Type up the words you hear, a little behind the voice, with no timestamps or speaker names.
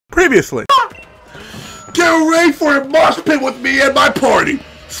Previously. Get ready for a mosh pit with me and my party!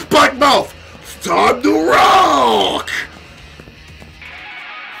 Spike Mouth, it's time to rock!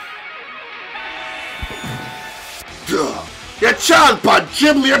 Your challenge by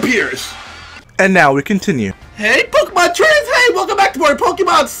Ghibli appears! And now we continue. Hey Pokemon trainers, hey, welcome back to more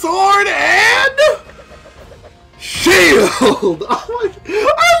Pokemon Sword and Shield! Oh my,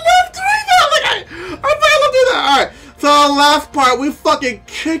 I love doing that! I love doing that! Alright, so the last part, we fucking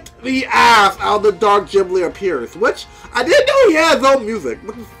kicked the ass out of the Dark Ghibli appears, which I didn't know he had his own music,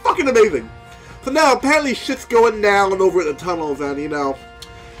 which is fucking amazing. So now apparently shit's going down over at the tunnels and, you know,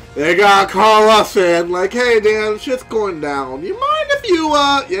 they gotta call us in, like, hey Dan, shit's going down. You mind if you,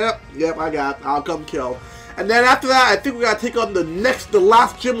 yep, I got it. I'll come kill. And then after that, I think we gotta take on the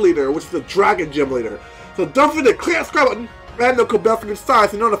last gym leader, which is the Dragon Gym Leader. So don't forget to click that subscribe button, and the bell for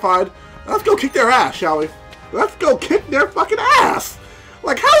inside to be notified. Let's go kick their ass, shall we? Let's go kick their fucking ass!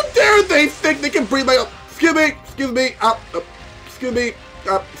 Like, how dare they think they can breathe like, excuse me, excuse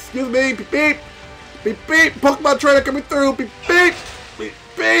me, beep, beep, beep, beep, Pokemon trainer coming through, beep, beep.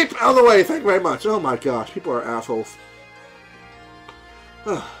 Beep! Out of the way, thank you very much. Oh my gosh, people are assholes.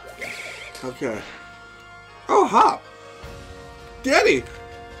 Okay. Oh, Hop! Danny!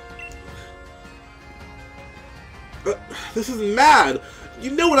 This is mad!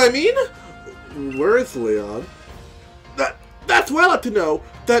 You know what I mean? Where is Leon? That's what I like to know!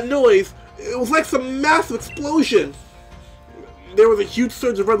 That noise, it was like some massive explosion! There was a huge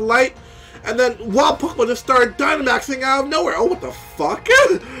surge of red light, and then wild Pokemon just started Dynamaxing out of nowhere. Oh, what the fuck?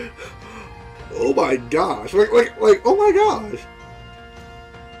 Oh my gosh. Like, oh my gosh.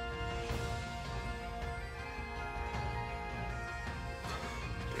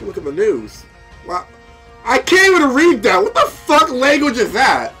 Look at the news. Wow. I can't even read that. What the fuck language is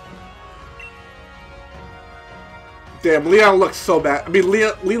that? Damn, Leon looks so bad. I mean,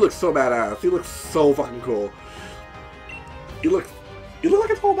 Lee looks so badass. He looks so fucking cool. You look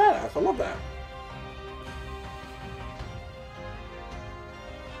like a total badass. I love that.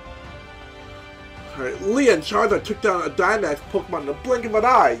 Alright, Leon Charizard took down a Dynamax Pokemon in the blink of an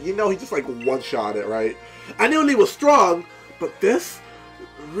eye. You know, he just like one-shot it, right? I knew he was strong, but this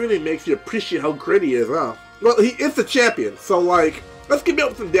really makes you appreciate how great he is, huh? Well, he is the champion, so like, let's give it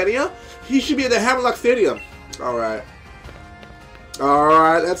up to some Denia. He should be at the Hammerlock Stadium. Alright.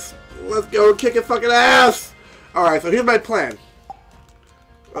 Alright, let's go kick his fucking ass! Alright, so here's my plan.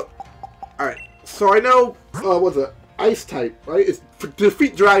 Alright, so I know, what's it? Ice type, right? It's to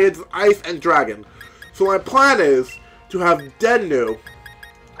defeat dragons, ice, and dragon. So my plan is to have Dennu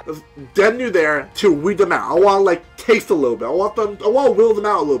there to weed them out. I want to, like, taste a little bit. I want to will them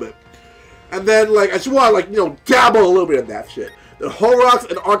out a little bit. And then, like, I just want to, like, you know, dabble a little bit in that shit. The Horrocks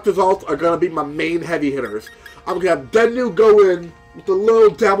and Arctozolt are going to be my main heavy hitters. I'm going to have Dennu go in with a little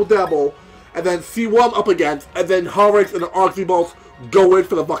dabble, and then see what I'm up against, and then Horrocks and the Arctozolt go in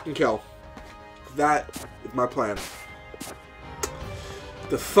for the fucking kill. That is my plan.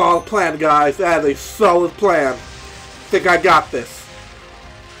 The solid plan, guys. That is a solid plan. Think I got this.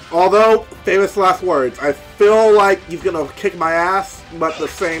 Although, famous last words. I feel like he's gonna kick my ass, but at the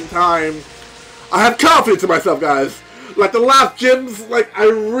same time, I have confidence in myself, guys. Like the last gyms, like I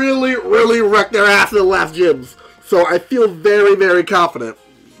really wrecked their ass in the last gyms. So I feel very, very confident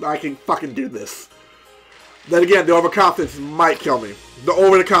I can fucking do this. Then again, the overconfidence might kill me. The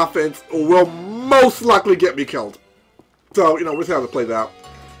overconfidence will most likely get me killed. So, you know, we'll see how this plays out.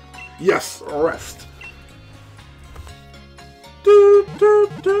 Yes, rest. Do, do,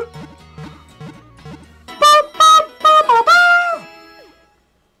 do. Ba, ba, ba, ba, ba.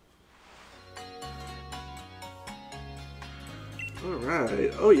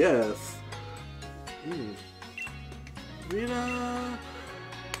 Alright, oh yes. Rita.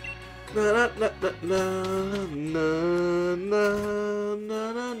 Na na na na na na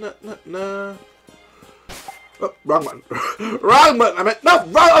na na na na. Oh, wrong button. Wrong button. I meant no,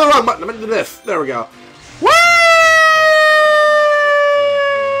 wrong button. I meant to do this. There we go. Whee!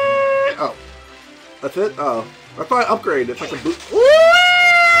 Oh, that's it. Oh, I thought I upgraded. It's like a boot. Whee!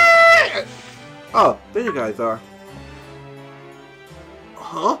 Oh, there you guys are.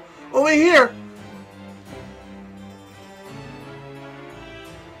 Huh? Over here.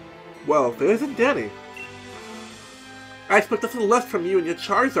 Well, there isn't Danny. I expect nothing less from you and your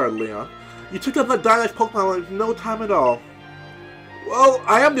Charizard, Leon. You took down the Dynamax Pokemon in no time at all. Well,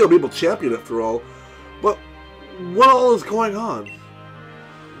 I am the unbeatable champion after all, but what all is going on?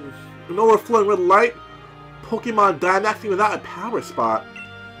 An overflowing red light? Pokemon Dynamaxing without a power spot?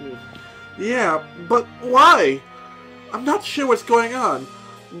 Yeah, but why? I'm not sure what's going on,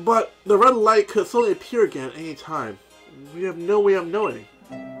 but the red light could suddenly appear again at any time. We have no way of knowing.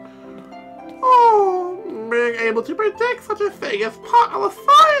 Oh, being able to predict such a thing is part of a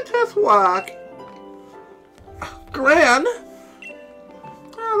scientist's work. Gran?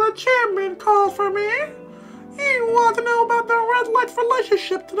 The chairman called for me. He wants to know about the red light's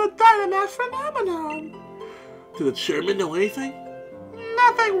relationship to the Dynamax phenomenon. Did the chairman know anything?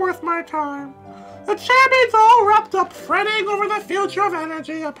 Nothing worth my time. The chairman's all wrapped up fretting over the future of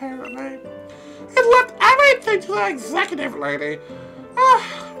energy, apparently. It left everything to the executive lady.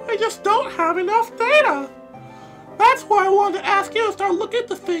 We just don't have enough data. That's why I wanted to ask you to start looking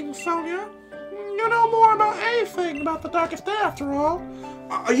into things, Sonia. You know more about anything about the darkest day, after all.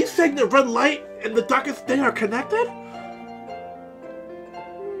 Are you saying the red light and the darkest day are connected?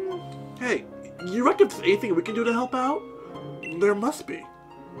 Hey, you reckon there's anything we can do to help out? There must be.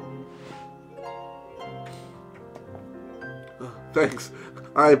 Thanks.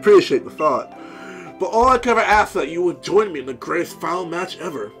 I appreciate the thought. But all I could ever ask that you would join me in the greatest final match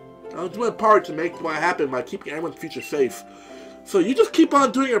ever. I'll do my part to make what happen by keeping everyone's future safe. So you just keep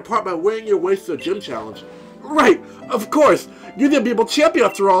on doing your part by winning your way to the gym challenge. Right, of course. You're the Unbeatable champion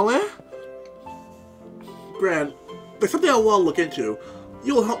after all, eh? Gran, there's something I want to look into.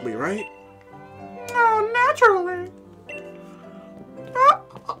 You'll help me, right? Oh, naturally.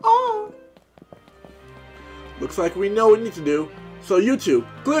 Looks like we know what we need to do. So you two,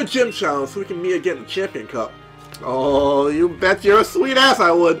 clear gym challenge so we can meet again in the Champion Cup. Oh, you bet you're a sweet ass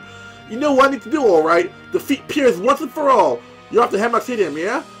I would. You know what I need to do, alright? Defeat Piers once and for all. You're off to Embark Stadium,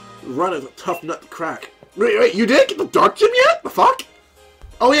 yeah? Run is a tough nut to crack. Wait, you didn't get the Dark Gym yet? The fuck?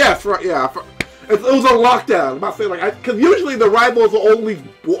 Oh yeah, it was a lockdown. I'm about to say, like, because usually the rivals will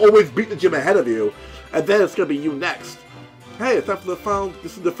always beat the gym ahead of you, and then it's gonna be you next. Hey, it's time for the final.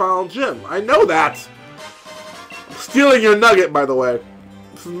 This is the final gym. I know that. I'm stealing your nugget, by the way.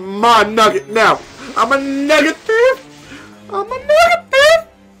 This is my nugget now. I'm a nugget thief. I'm a nugget thief.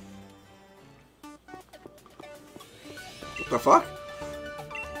 What the fuck?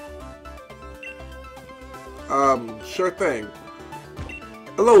 Sure thing.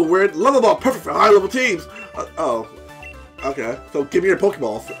 Hello, weird. Level ball, perfect for high-level teams. Oh. Okay, so give me your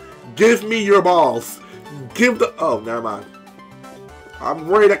Pokeballs. Give me your balls. Give the... Oh, never mind. I'm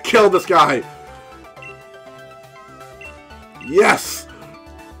ready to kill this guy. Yes!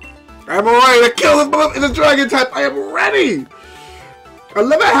 I'm ready to kill this mother in the Dragon type. I am ready! I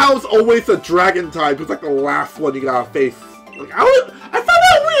love it how it's always the Dragon type. It's like the last one you gotta face. Like, I found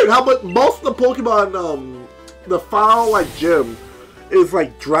that weird how much most of the Pokemon, the final, like, gym is,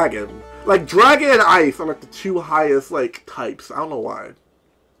 like, Dragon. Like, Dragon and Ice are, like, the two highest, like, types. I don't know why.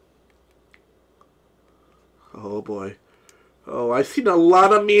 Oh, boy. Oh, I've seen a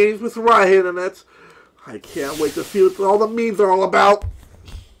lot of memes with Raihan in it. I can't wait to see what all the memes are all about.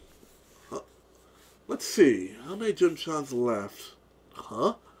 Let's see. How many gym shots left?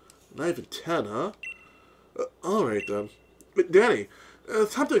 Huh? Not even 10, huh? Alright, then. But Danny,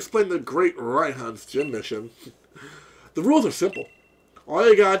 it's time to explain the great Raihan's gym mission. The rules are simple. All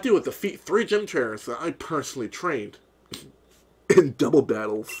you gotta do is defeat 3 gym trainers that I personally trained. In double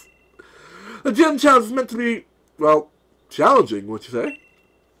battles. The gym challenge is meant to be, well, challenging, would you say?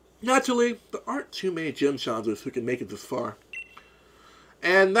 Naturally, there aren't too many gym challengers who can make it this far.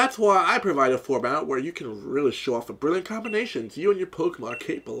 And that's why I provide a format where you can really show off the brilliant combinations you and your Pokemon are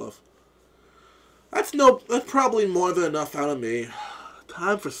capable of. That's probably more than enough out of me.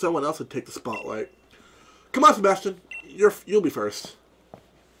 Time for someone else to take the spotlight. Come on, Sebastian. You'll be first.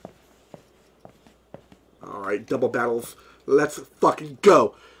 Alright, double battles. Let's fucking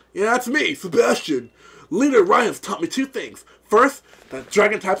go. Yeah, that's me, Sebastian. Leader Ryan's taught me 2 things. First, that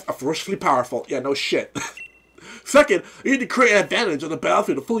Dragon types are ferociously powerful. Yeah, no shit. Second, you need to create an advantage on the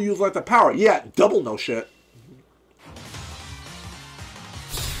battlefield to fully utilize the power. Yeah, double no shit.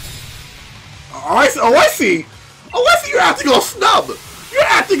 Oh, I see. Oh, I see. You're acting all snub. You're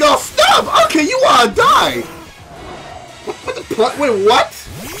acting all snub. Okay, you wanna die. Wait, what?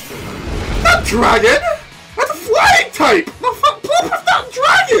 Not Dragon. That's a flying type. No, Plumper's not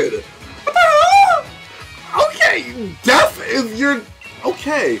Dragon. What the hell? Okay, Death is your...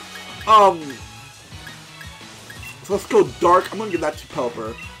 Okay. So let's go Dark. I'm gonna give that to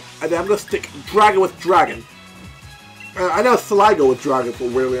Pelipper. And then I'm gonna stick Dragon with Dragon. I know Sligo with Dragon,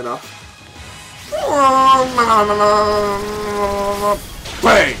 but weirdly enough.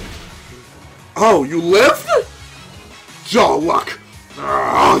 Bang! Oh, you lived? Jaw luck.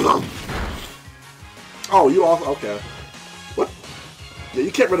 Oh, you also... Okay. What? Yeah,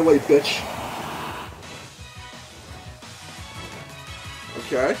 you can't run away, bitch.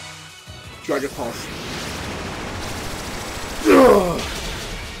 Okay. Dragon Pulse. Ugh.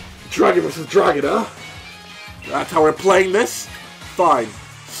 Dragon versus Dragon, huh? That's how we're playing this? Fine.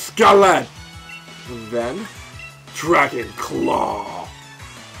 Skyland. And then, Dragon Claw.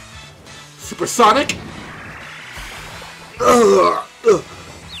 Supersonic.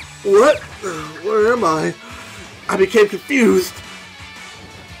 What? Where am I? I became confused.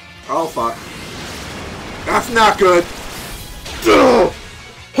 Oh, fuck. That's not good. Ugh!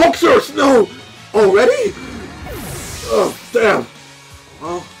 Hoaxers, no! Already? Oh, damn.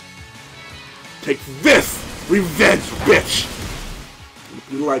 Well, take this, revenge, bitch!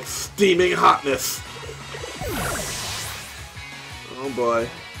 You like steaming hotness. Oh boy.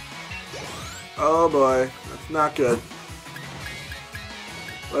 Oh boy. That's not good.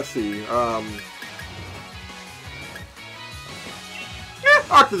 Let's see,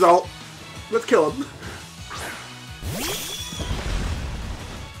 Octazalt. Let's kill him.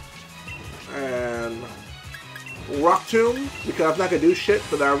 And Rock Tomb, because I'm not gonna do shit,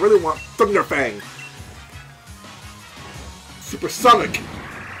 but I really want Thunderfang. Supersonic.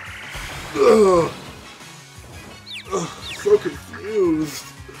 Ugh. Ugh, so confused.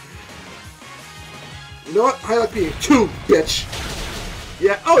 You know what? I like being 2, bitch.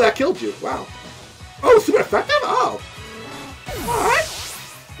 Yeah. Oh, that killed you. Wow. Oh, super effective. Oh. All right.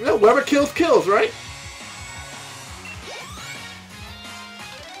 You know, whoever kills, kills, right?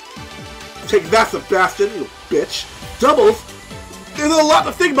 Take that, Sebastian, you bitch. Doubles? There's a lot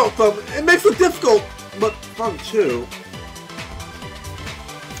to think about them. It makes it difficult, but fun too.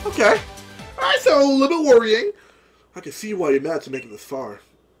 Okay. Alright, so a little bit worrying. I can see why you're mad to make it this far.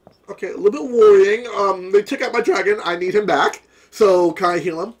 Okay, a little bit worrying. They took out my dragon. I need him back. So, can I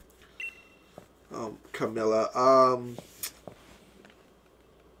heal him? Camilla.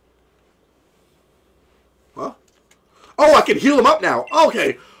 Huh? Oh, I can heal him up now.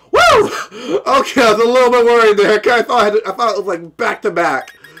 Okay. Woo! Okay, I was a little bit worried there. I thought it was like back to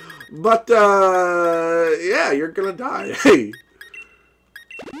back. But yeah, you're gonna die. Hey.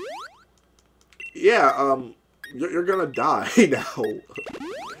 Yeah, you're gonna die now.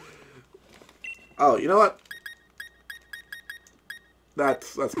 Oh, you know what?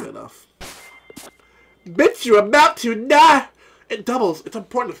 That's good enough. Bitch, you're about to die! It doubles. It's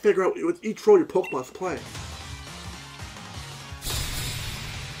important to figure out with each role your Pokemon's play.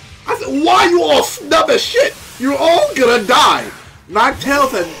 I said, why you all snub as shit? You're all gonna die.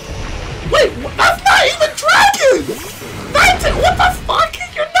 Ninetales and... Wait, that's not even Dragon! Ninetales, what the fuck?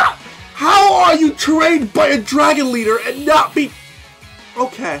 You're not... How are you trained by a Dragon leader and not be...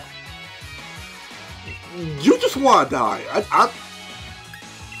 Okay. You just want to die.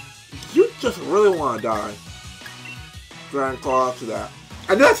 You just really want to die. Dragon Claw to that.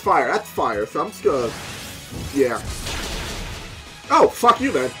 And that's fire. That's fire. So I'm just gonna... Yeah. Oh, fuck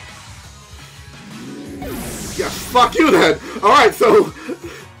you then. Yeah, fuck you then. Alright, so...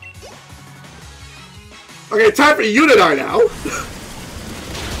 Okay, time for you to die now.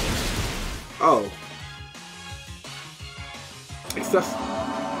 Oh. Excess...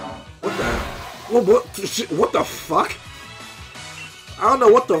 What the... What the fuck? I don't know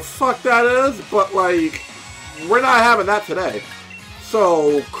what the fuck that is, but like... We're not having that today.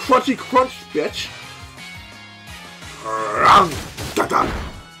 So, crunchy crunch, bitch.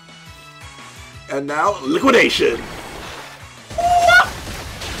 And now, liquidation.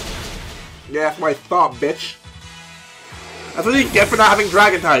 Yeah, that's my thought, bitch. That's what you get for not having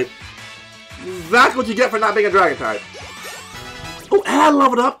Dragon type. That's what you get for not being a Dragon type. Oh, and I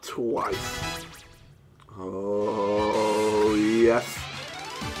leveled up twice. Oh, yes.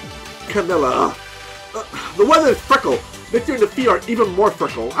 Camilla. The weather is Freckle. Victor and Defeat are even more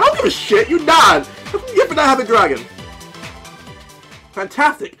Freckle. I don't give a shit, you died. That's what you get for not having Dragon.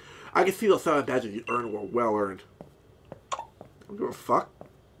 Fantastic. I can see those 7 badges you earned were well earned. I don't give a fuck.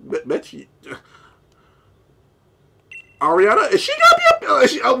 Bitch. Ariana? Is she gonna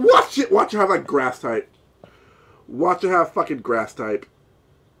be up? Watch her have like grass type. Watch her have fucking grass type.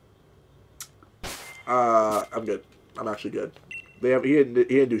 I'm good. I'm actually good. He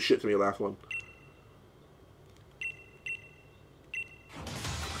didn't do shit to me last one.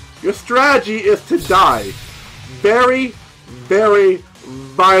 Your strategy is to die. Very, very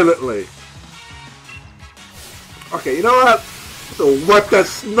violently. Okay, you know what? So wipe that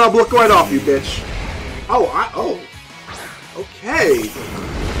snub look right off you, bitch. Oh, okay.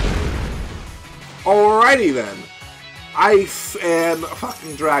 Alrighty then. Ice and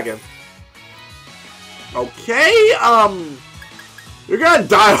fucking dragon. Okay, you're gonna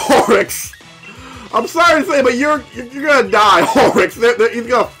die, Horix. I'm sorry to say, but you're gonna die, Horix. He's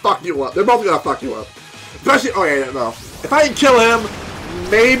gonna fuck you up. They're both gonna fuck you up. Especially, oh yeah, no. If I can kill him,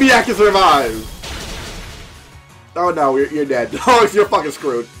 maybe I can survive. Oh no, you're dead. Horix, you're fucking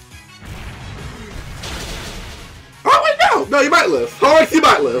screwed. Oh wait, no, you might live. Horix, you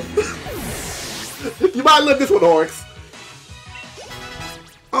might live. You might live this one, Horks.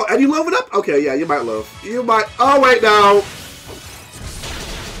 Oh, and you leveled up? Okay, yeah, you might live. You might. Oh, wait, no.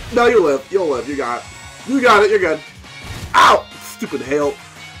 No, you live. You'll live. You got it. You got it. You're good. Ow! Stupid hail.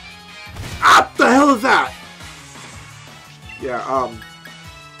 Ah, the hell is that? Yeah,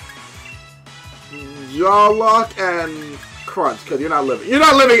 Jaw lock and crunch, because you're not living. You're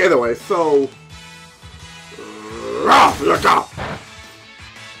not living either way, so.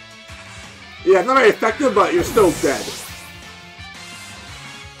 Yeah, it's not very effective, but you're still dead.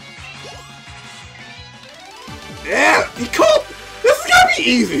 Yeah, you cool. This is gonna be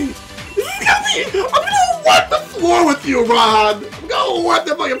easy. This is gonna be. I'm gonna wipe the floor with you, Raihan. I'm gonna wipe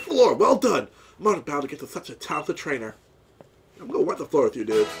the fucking floor. Well done. I'm not about to get to such a talented trainer. I'm gonna wipe the floor with you,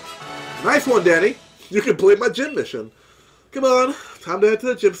 dude. Nice one, Danny. You completed my gym mission. Come on, time to head to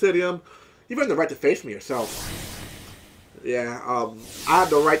the gym stadium. You've earned the right to face me yourself. Yeah, I have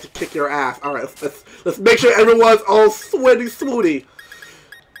the right to kick your ass. All right, let's make sure everyone's all sweaty, swooty.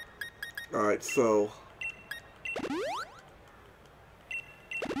 All right, so.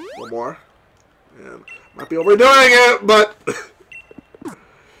 One more. And might be overdoing it, but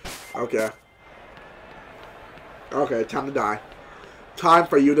okay. Okay, time to die. Time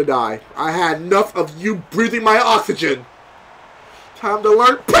for you to die. I had enough of you breathing my oxygen. Time to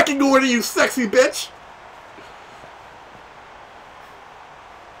learn pecking order, you sexy bitch.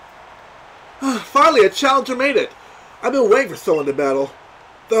 Finally, a challenger made it. I've been waiting for someone to battle.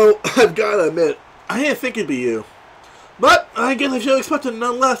 Though, I've gotta admit, I didn't think it'd be you. But, I guess I should expect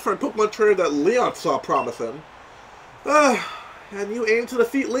none less for a Pokemon trainer that Leon saw promising. And you aim to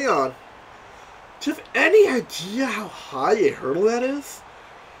defeat Leon. Do you have any idea how high a hurdle that is?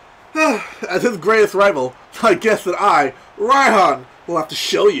 As his greatest rival, I guess that I, Raihan, will have to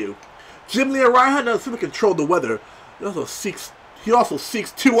show you. Gym Leader Raihan doesn't simply control the weather. He also seeks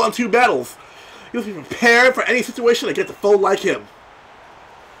 2-on-2 battles. He must be prepared for any situation against a foe like him.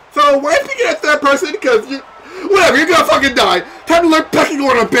 So, why are you speaking at third person? Because you... Whatever, you're gonna fucking die. Time to learn pecking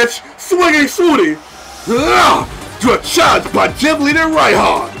order, bitch. Swinging swooty. To a challenge by Gym Leader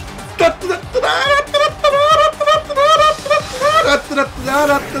Raihan.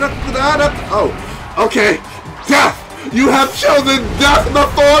 Oh, okay. Death. You have chosen death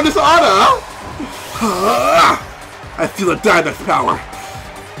before dishonor. I feel a diamond's power.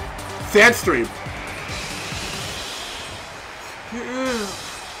 Sandstream.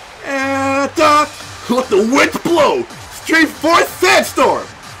 Let the wind blow! Stream Force Sandstorm!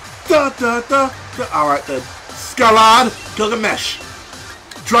 Alright then. Scalad, Gilgamesh.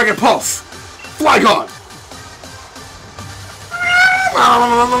 Dragon Pulse. Flygon!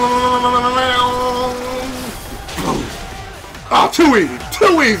 Oh, too easy!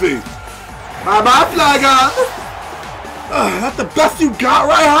 Too easy! Bye-bye, Flygon! That's the best you got,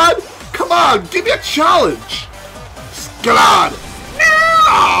 Raihan? Come on, give me a challenge! Scalad!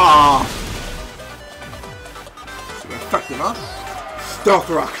 No! Effective, huh? Stealth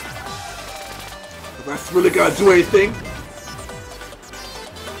Rock. If that's really gonna do anything.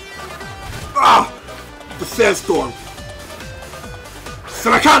 Ah! The Sandstorm.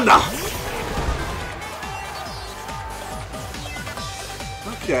 Sarakanda!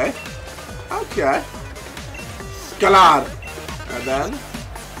 Okay. Okay. Scalad. And then...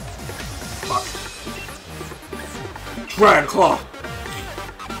 Fuck. Dragon Claw.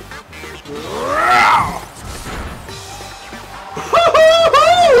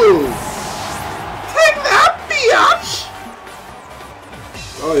 Take that, biatch!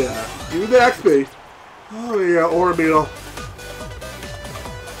 Oh yeah, give me the XP. Oh yeah, Orbeetle.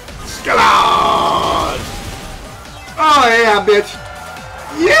 Scalad! Oh yeah, bitch!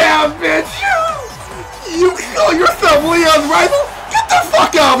 Yeah, bitch! You call yourself Leon's rival? Get the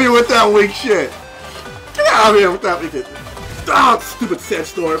fuck out of here with that weak shit! Get out of here with that weak shit! Ah, stupid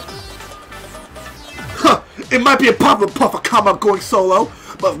Sandstorm! Huh, it might be a pop and puff a combo going solo,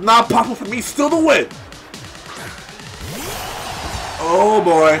 but it's not possible for me still to win. Oh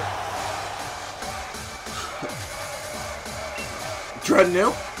boy.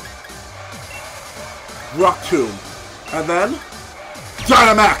 Dreadnought. Rock Tomb. And then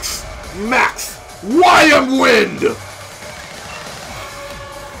Dynamax. Max. Wyam Wind.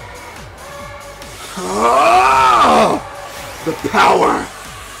 Ah, the power.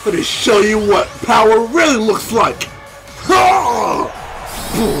 Let me show you what power really looks like!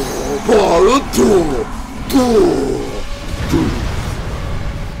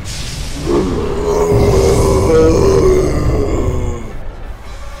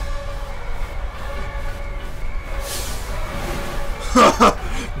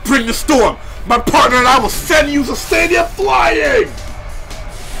 Bring the storm! My partner and I will send you to stadium flying!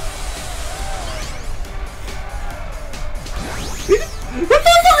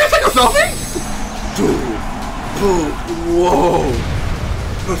 Boom. Whoa.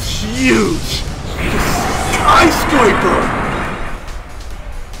 That's huge. Skyscraper.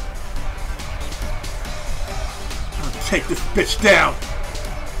 I'll take this bitch down.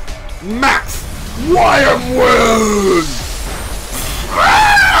 Max Wire Wound.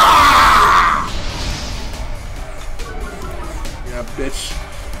 Yeah, bitch.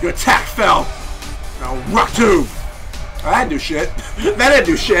 Your attack fell. Now rock tube. That didn't do shit. That didn't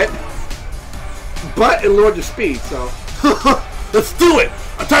do shit. But it lowered your speed, so. Let's do it!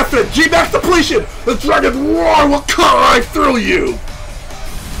 Attack for G-Max depletion! The dragon's roar will cut right through you!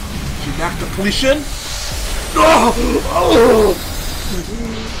 G-Max depletion? Oh! Oh!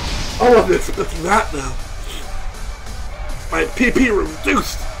 I love this. It's that now. My PP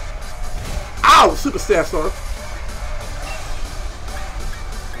reduced! Ow! Super Stab Storm.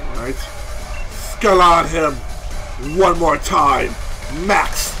 Alright. Skull on him. One more time.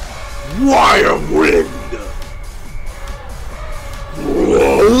 Max Wire Wind!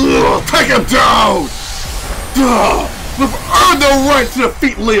 Whoa, take him down! We've earned the right to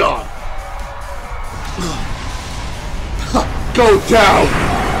defeat Leon! Go down!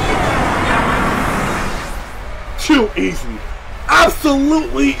 Too easy!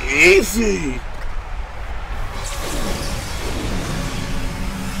 Absolutely easy!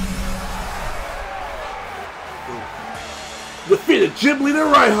 Defeated Gym Leader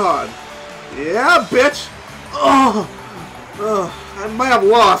Raihan! Yeah, bitch! I might have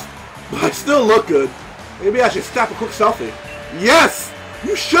lost, but I still look good. Maybe I should snap a quick selfie. Yes!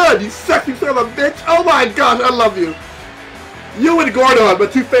 You should, you sexy son of a bitch! Oh my gosh, I love you! You and Gordon, my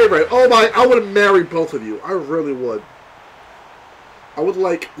two favorite. Oh my, I would marry both of you. I really would. I would,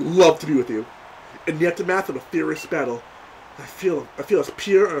 love to be with you. In the aftermath of a furious battle, I feel as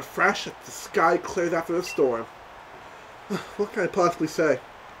pure and fresh as the sky clears after a storm. What can I possibly say?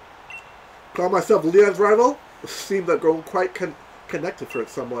 Call myself Leon's rival? Seems I've grown quite connected for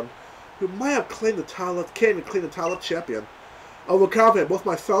someone who might have claimed the title of champion. I will confident both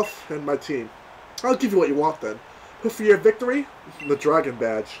myself and my team. I'll give you what you want then. But for your victory, the Dragon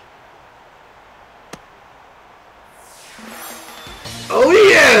Badge. Oh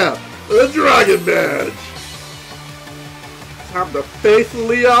yeah! The Dragon Badge! Time to face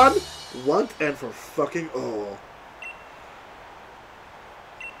Leon once and for fucking all.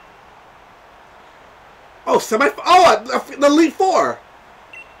 Oh, the Elite Four!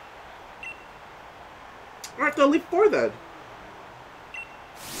 Alright, the Elite Four then.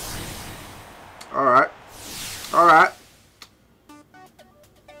 Alright. Alright.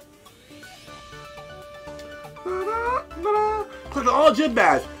 Click the All Gym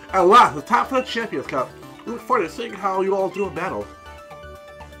Badge. At last, the top 4 Champions Cup. We look forward to seeing how you all do in battle.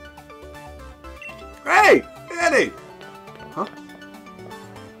 Hey! Annie! Huh?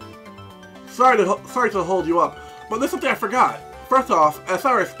 Sorry to hold you up, but there's something I forgot. First off, as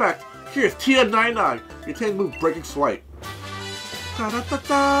I respect, here's TN99, your 10 move Breaking Swipe. Da da da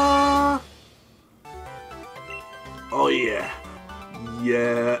da! Oh yeah.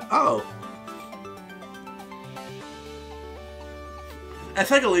 Yeah. Oh. And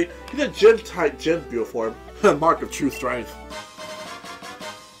secondly, he's a gym-type gym build form. Mark of true strength.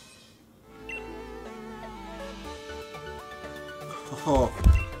 Oh.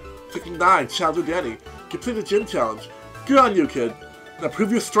 59, Challenge Danny. Complete the gym challenge. Good on you, kid. Now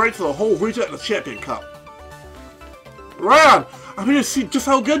prove your strength to the whole region at the Champion Cup. Raihan! I'm here to see just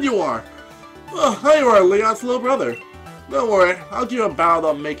how good you are. Oh, there you are, Leon's little brother. Don't worry, I'll give you a battle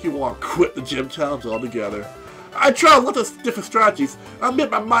that'll make you want to quit the gym challenge altogether. I tried lots of different strategies. I made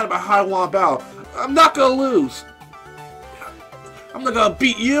my mind about how I want to battle. I'm not gonna lose. I'm not gonna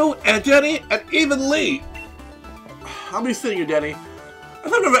beat you, and Denny, and even Lee. I'll be seeing you, Denny. I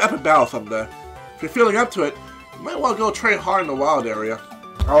think we'll have an epic battle someday. If you're feeling up to it, you might want to go train hard in the wild area.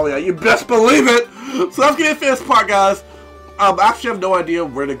 Oh yeah, you best believe it! So let's get into this part, guys. I actually have no idea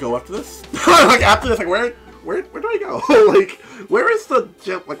where to go after this. After this, where do I go? Where is the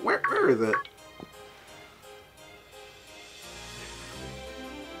gym? Where is it?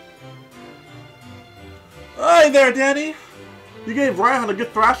 Hi there, Danny! You gave Raihan a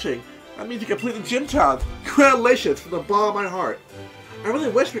good thrashing. That means you completed the gym challenge. Congratulations from the bottom of my heart. I really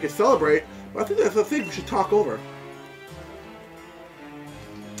wish we could celebrate, but I think there's a thing we should talk over.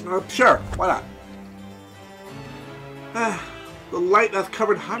 Sure, why not? The light that's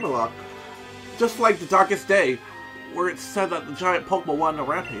covered Hammerlock. Just like the darkest day, where it said that the giant Pokemon won a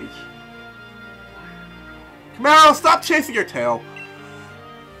rampage. Camaro, stop chasing your tail!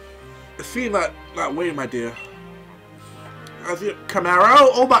 See that way, my dear. Camaro?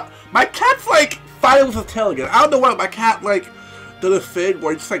 Oh my cat's fighting with his tail again. I don't know why my cat did a thing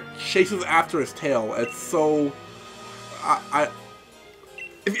where he just chases after his tail. It's so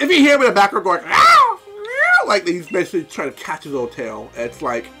if you hear him in the background going, ow, ow, like he's basically trying to catch his own tail, it's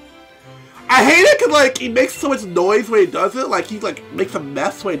like, I hate it because like he makes so much noise when he does it, like he like makes a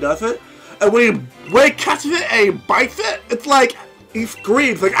mess when he does it, and when he catches it and he bites it, it's like he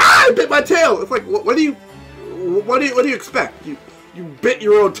screams like, ah, I bit my tail. It's like, what do you expect? You bit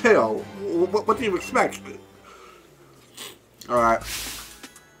your own tail. What do you expect? All right.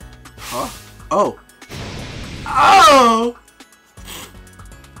 Huh? Oh. Oh!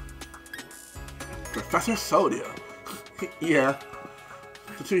 Professor Sodia. Yeah.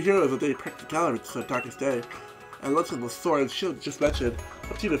 The two heroes that they picked the Galar Region to their darkest day. And looks like the Sword and Shield just mentioned.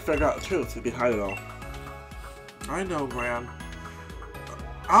 Up to you to figure out the truth behind it all. I know, Raihan.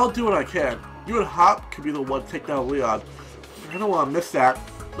 I'll do what I can. You and Hop could be the one to take down Leon. I don't want to miss that.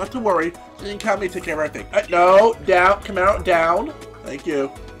 Not to worry. You can count me to take care of everything. No, down. Come out, down. Thank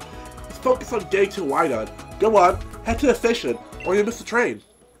you. Let's focus on getting to White. Go on, head to the station, or you'll miss the train.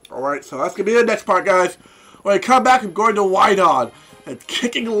 Alright, so that's going to be the next part, guys. When I come back, I'm going to White and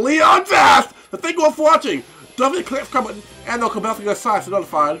kicking Leon's ass! So thank you all for watching. Don't forget to click the subscribe button, and they'll come back to your side so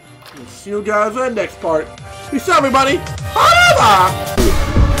notified. And see you guys in the next part. Peace out, everybody.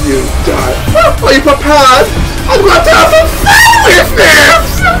 You die. Are you prepared? I'm going to have some fun!